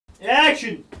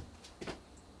Action!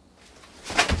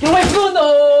 Get away from the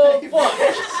window! Fuck!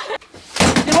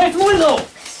 Get away from the window!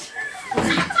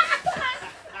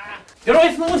 Get away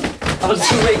from the window! I was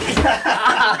too late.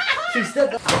 She said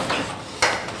that.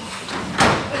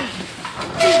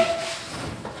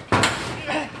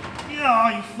 Oh,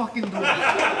 you fucking do it.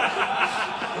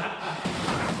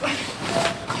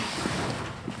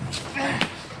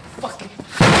 Fucking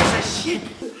piece of shit.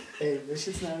 Ey, das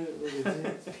ist jetzt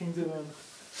eine Pinseln.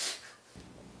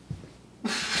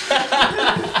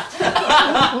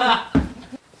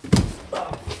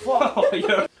 Oh,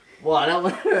 you're... Wow, that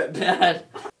would hurt bad.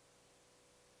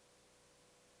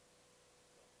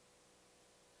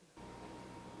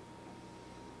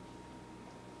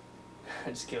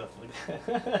 Just give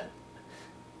an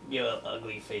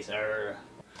ugly face.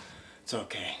 It's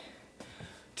okay.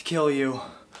 To kill you,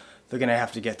 they're gonna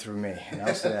have to get through me, and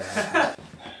I'll say that happens.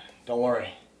 Don't worry.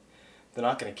 They're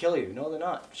not gonna kill you. No, they're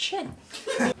not. Shit.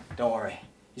 Don't worry.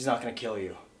 He's not gonna kill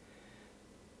you.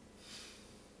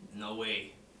 No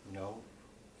way. No.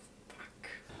 Fuck.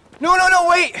 No,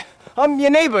 wait! I'm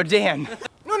your neighbor, Dan.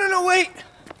 No, wait!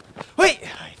 Wait!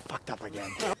 I fucked up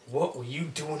again. What were you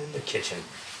doing in the kitchen?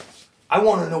 I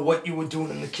want to know what you were doing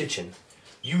in the kitchen.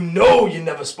 You know you're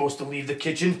never supposed to leave the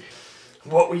kitchen.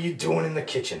 What were you doing in the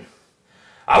kitchen?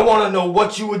 I want to know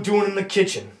what you were doing in the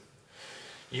kitchen.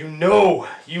 You know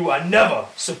you are never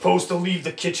supposed to leave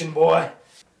the kitchen, boy.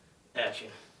 Action.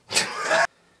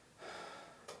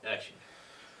 Action.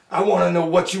 I want to know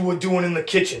what you were doing in the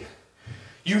kitchen.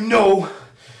 You know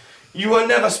you are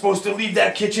never supposed to leave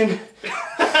that kitchen.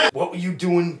 What were you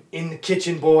doing in the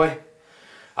kitchen, boy?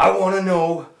 I want to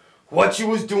know what you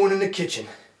was doing in the kitchen.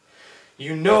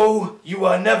 You know you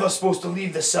are never supposed to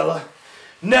leave the cellar.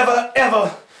 Never,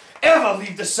 ever, ever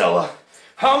leave the cellar.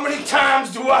 How many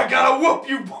times do I gotta whoop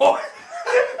you, boy?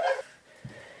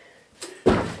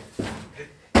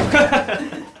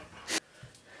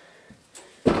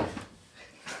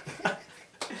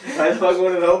 I fuck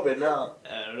want it open now.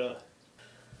 I don't know.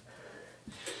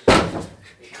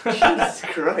 Jesus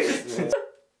Christ, man.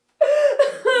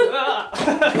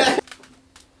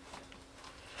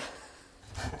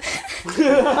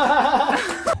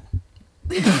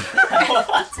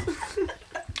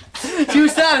 You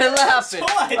started laughing.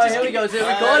 Alright, here we go. Is it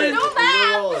recorded? Don't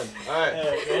laugh!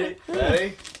 Alright,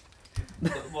 ready?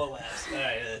 We'll last.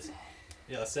 Alright,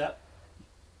 you all set?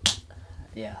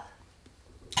 Yeah.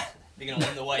 You're gonna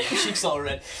wonder why your cheeks all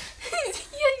red. Yeah,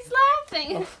 he's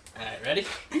laughing. Alright, ready?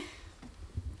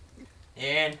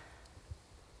 And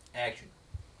action.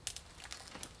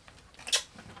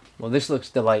 Well, this looks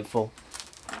delightful.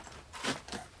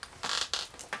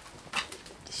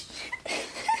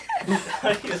 Why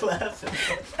are you laughing?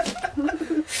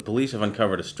 Police have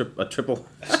uncovered a triple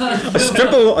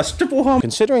home.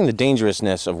 Considering the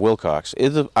dangerousness of Wilcox,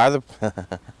 we're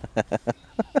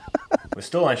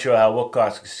still unsure how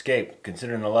Wilcox escaped,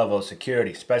 considering the level of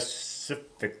security,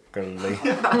 specifically.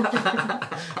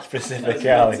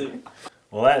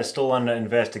 Well, that is still under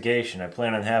investigation. I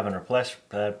plan on having her What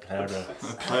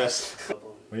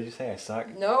did you say? I suck?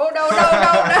 No.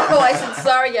 I said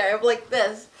sorry, yeah, I'm like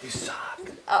this. You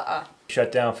suck.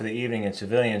 Shut down for the evening and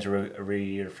civilians are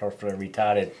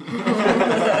retarded.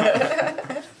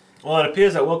 Well, it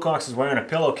appears that Wilcox is wearing a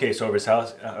pillowcase over his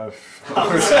house. Well,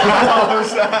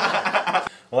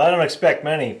 I don't expect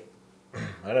any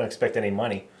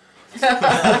money.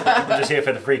 I'm just here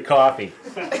for the free coffee.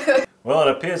 Well,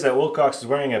 it appears that Wilcox is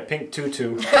wearing a pink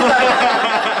tutu.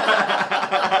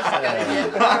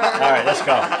 Alright, let's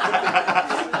go.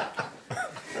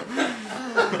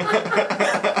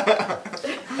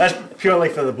 That's purely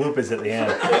for the bloopers at the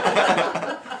end.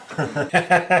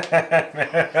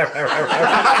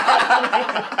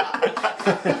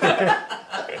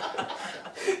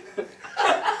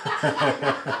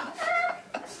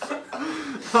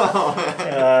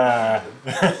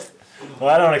 Well,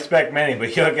 I don't expect many,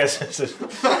 but your guess is...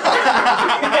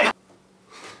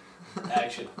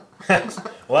 Action.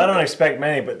 Well, I don't expect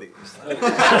many, but...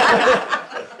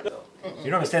 You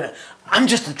don't understand that? I'm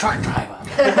just a truck driver.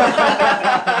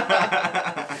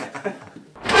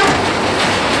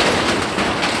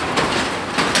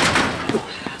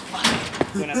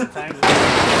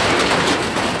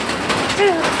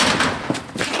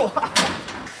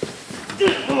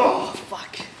 Oh,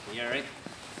 fuck. You alright?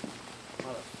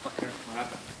 Motherfucker. What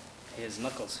happened? His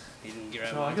knuckles. He didn't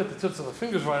grab No, I got the tips of the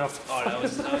fingers right off the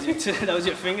that was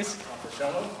your fingers? Off the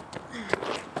shadow?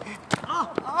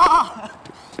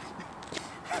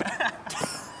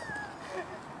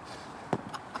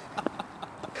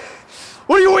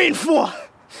 What are you waiting for?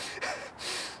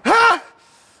 Huh?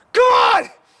 Come on!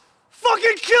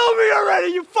 Fucking kill me already!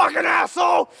 already, you fucking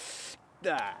asshole!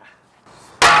 Ah.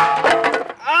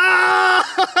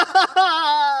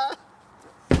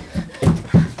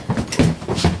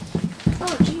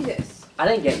 Oh, Jesus. I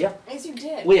didn't get you. Yes, you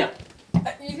did. Where?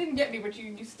 You didn't get me, but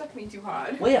you stuck me too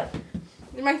hard. Where?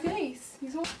 In my face. You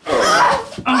so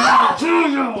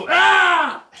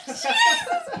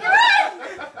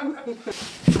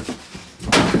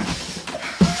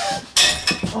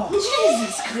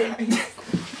Jesus Christ.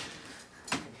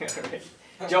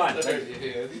 John,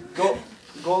 go.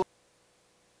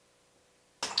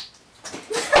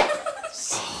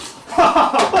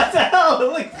 What the hell? It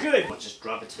looked good. Just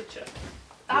drop it to you.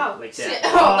 Oh, Like shit. that.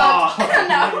 Hold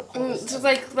on. No. Just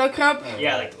like look up.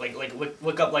 Yeah, like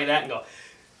look up like that and go.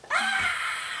 Ah!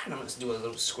 And I'm gonna do a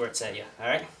little squirts at you. All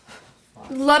right?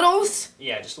 Littles.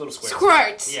 Yeah, just little squirts.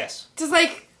 Squirts. Yes. Just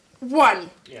like one.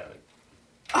 Yeah.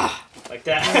 Like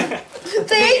that.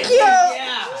 Thank you.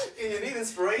 Yeah. You need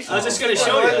inspiration. I was just gonna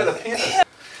show you.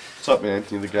 What's up, man?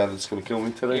 You the guy that's gonna kill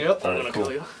me today? Yep. I'm Alright, gonna cool.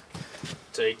 kill you.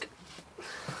 Take.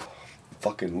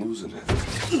 Fucking losing it.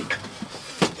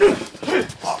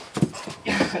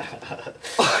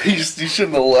 You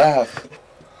shouldn't have laughed.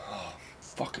 Oh,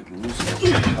 fucking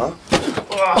losing it, huh?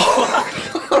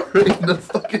 Alright, no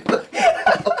fucking.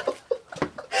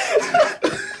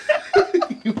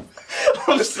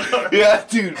 I'm sorry. Yeah,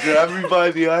 dude, grab me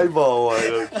by the eyeball. Why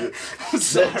don't you? I'm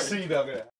sorry. Next scene, I'm gonna.